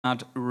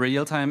not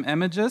real-time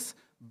images,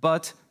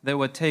 but they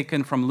were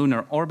taken from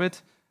lunar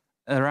orbit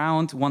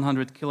around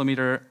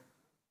 100-kilometer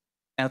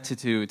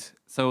altitude.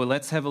 So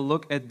let's have a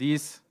look at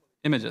these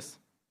images.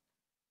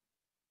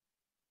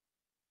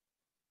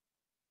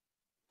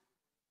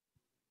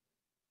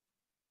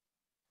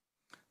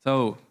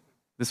 So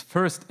this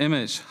first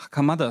image,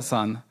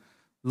 Hakamada-san,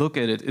 look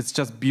at it. It's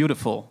just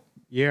beautiful.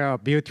 Yeah,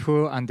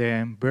 beautiful and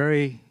then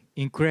very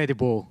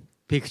incredible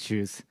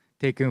pictures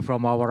taken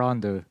from our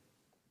lander.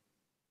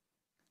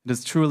 It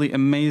is truly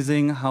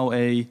amazing how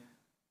a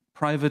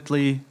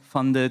privately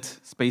funded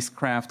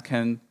spacecraft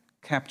can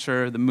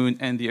capture the moon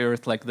and the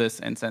Earth like this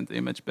and send the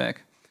image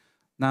back.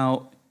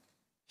 Now,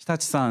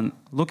 Hitachi-san,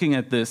 looking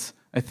at this,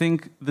 I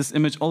think this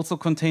image also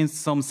contains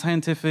some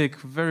scientific,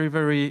 very,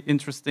 very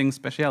interesting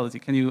speciality.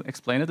 Can you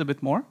explain it a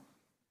bit more?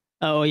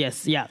 Oh,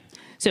 yes, yeah.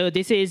 So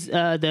this is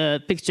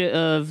the picture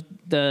of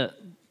the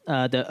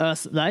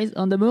Earth lies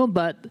on the moon,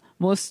 but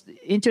most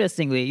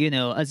interestingly, you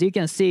know, as you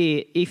can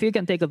see, if you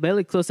can take a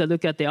very closer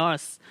look at the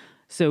Earth,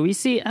 so we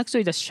see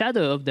actually the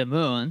shadow of the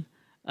moon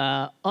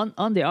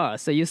on the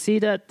Earth. So you see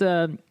that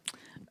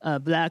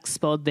black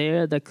spot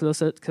there, the close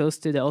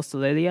to the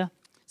Australia.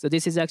 So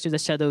this is actually the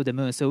shadow of the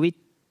moon. So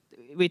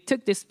we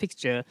took this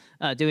picture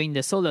during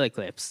the solar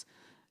eclipse.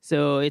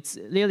 So it's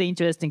really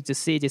interesting to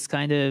see this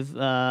kind of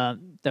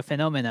the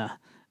phenomena,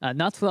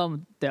 not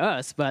from the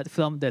Earth, but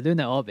from the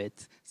lunar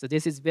orbit. So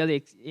this is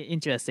very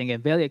interesting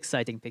and very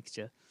exciting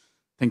picture.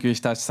 Thank you,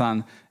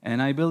 Hitachi-san.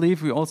 And I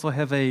believe we also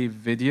have a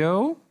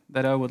video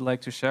that I would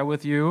like to share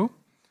with you.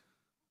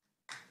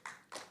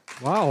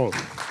 Wow.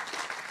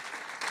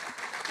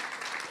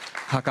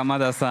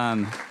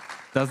 Hakamada-san,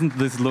 doesn't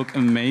this look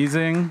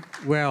amazing?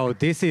 Well,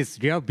 this is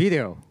real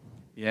video.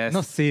 Yes.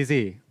 Not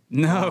CG.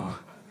 No. Wow.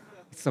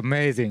 It's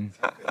amazing.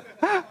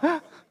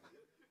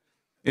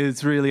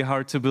 It's really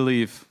hard to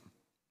believe,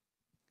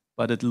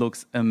 but it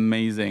looks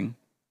amazing.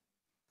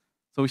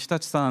 So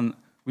Hitachi-san,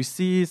 we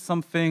see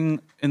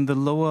something in the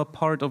lower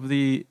part of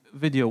the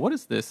video. What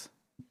is this?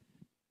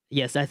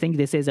 Yes, I think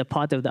this is a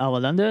part of our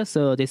lander.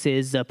 So this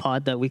is a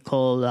part that we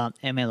call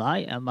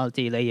MLI, a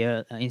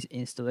multi-layer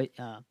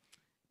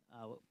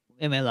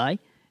MLI,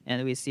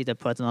 and we see the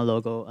partner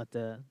logo at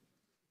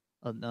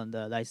on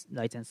the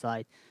right-hand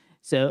side.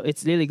 So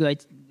it's really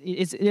great.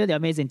 It's really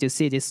amazing to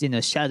see this, you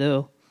know,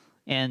 shadow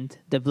and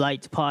the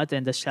bright part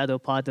and the shadow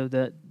part of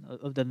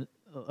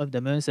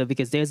the moon. So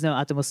because there's no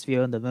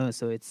atmosphere on the moon,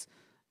 so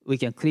we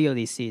can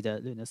clearly see the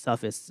lunar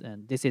surface,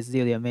 and this is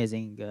really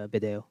amazing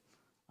video.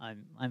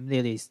 I'm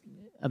really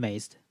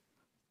amazed.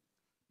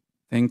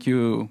 Thank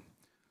you.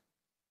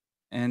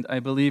 And I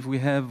believe we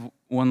have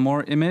one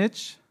more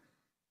image.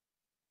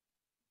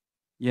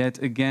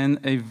 Yet again,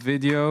 a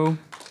video.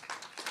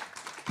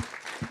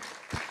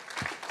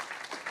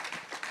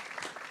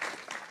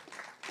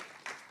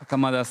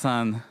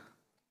 Hakamada-san.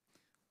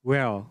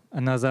 Well,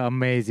 another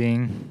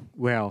amazing,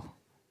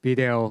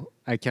 video.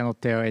 I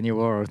cannot tell any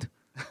word.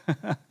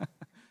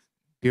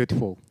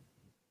 Beautiful.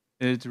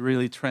 It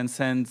really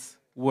transcends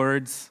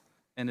words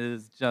and it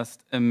is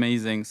just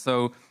amazing.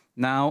 So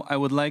now I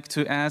would like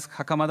to ask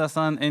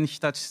Hakamada-san and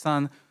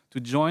Hitachi-san to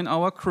join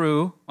our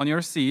crew on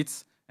your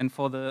seats. And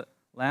for the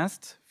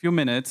last few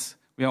minutes,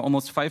 we are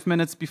almost 5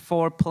 minutes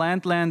before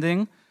planned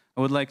landing,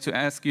 I would like to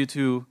ask you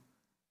to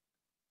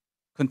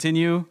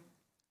continue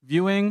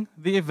viewing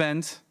the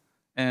event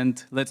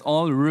and let's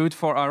all root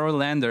for our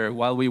lander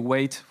while we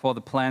wait for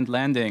the planned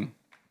landing.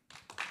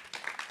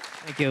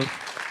 Thank you.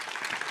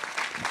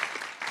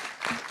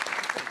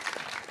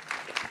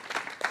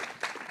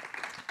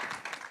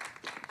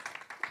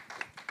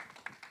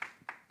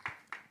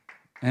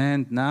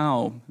 And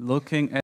now, looking at